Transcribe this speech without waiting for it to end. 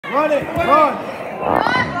Run it, run.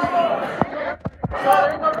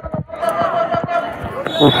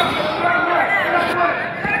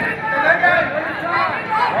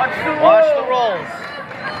 Watch the rolls.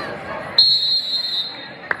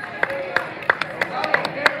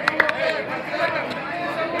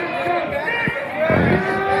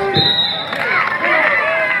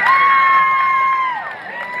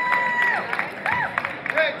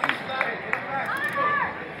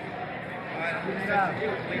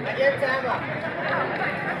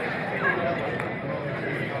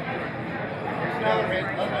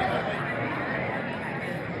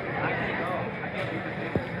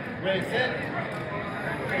 Ready, set.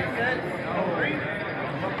 Ready, set.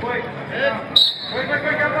 Quick. Set. Quick, quick,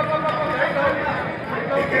 quick. Up. There you go.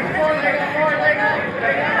 Get forward, leg up, forward, leg up.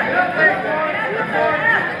 Leg forward.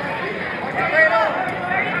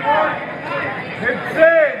 Hips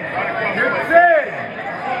in. Hips in.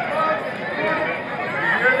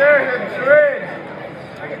 You're there, hips in.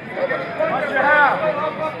 Watch your half.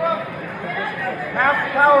 Half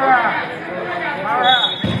power half. Power half.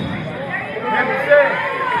 Hips in.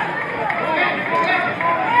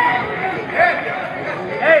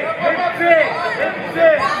 Hey, hips in. Hips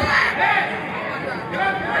in.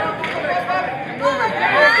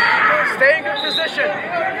 Stay in good position.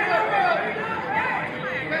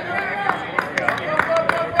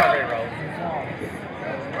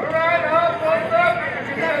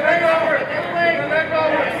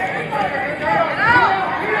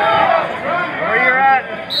 Where you're at.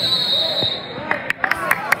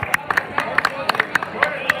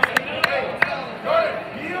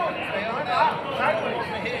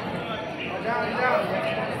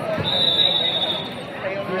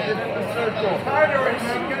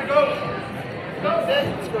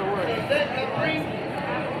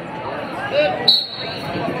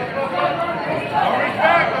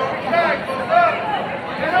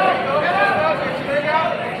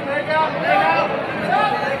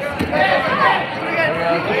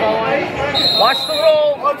 Watch the roll.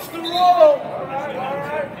 Watch the roll.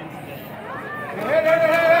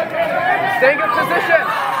 Stay in good position.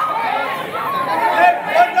 Hey,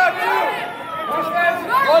 1 knock 2.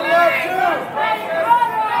 1 knock 2.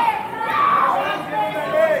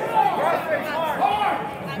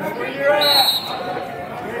 Where you're at.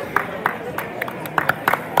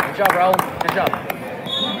 Good job, Raul. Good job.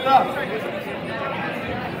 Keep it up.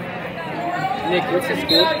 Nick, what's his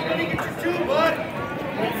score?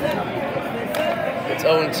 It's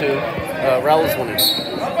 0-2. Raul's winning. Up.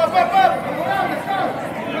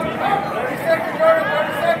 30 seconds, Jordan.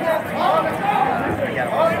 30 seconds.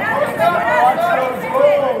 Watch those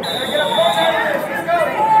rolls. Get a point out of this. Let's go.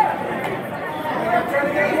 Try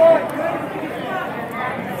to get one.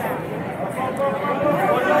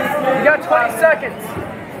 You got 20 seconds.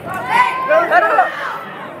 Let it up.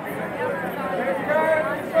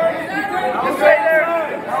 Just stay there.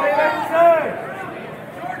 Stay there.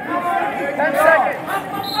 10 seconds.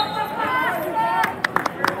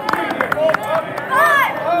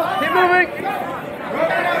 Keep moving.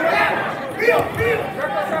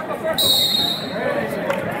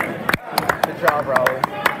 Good job, Raul.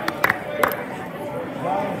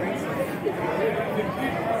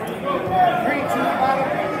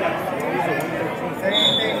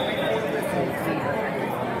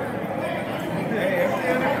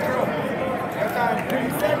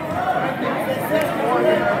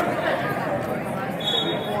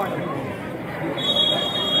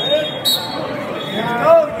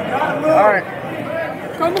 All right.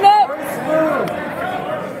 Coming up.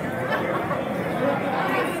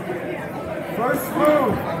 First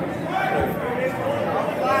move.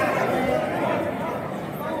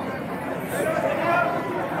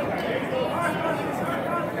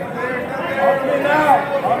 Up and out.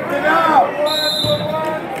 Up and out.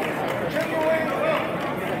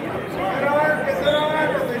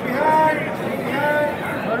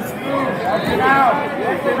 First move. Up and out.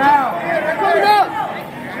 Up and out. Coming up.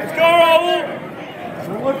 Let's go, Raul.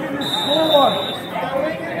 We're looking to score.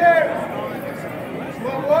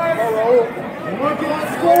 Go, Raul. We're looking to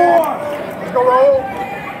score. Let's go, Raul.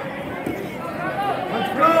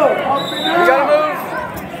 Let's go. Up and out. We gotta move.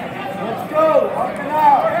 Let's go. Up and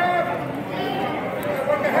out.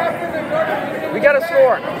 We gotta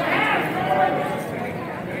score.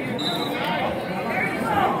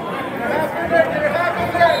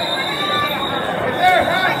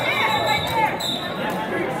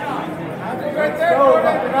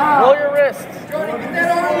 Roll your wrists.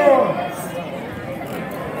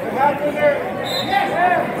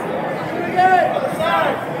 Other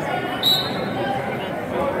side.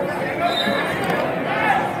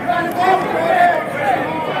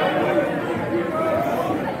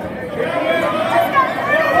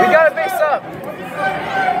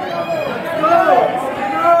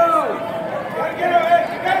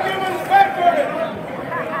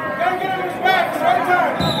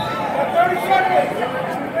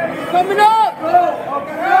 Coming up!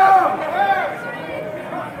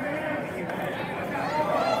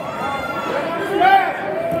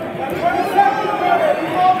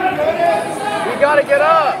 You gotta get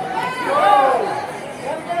up! Go!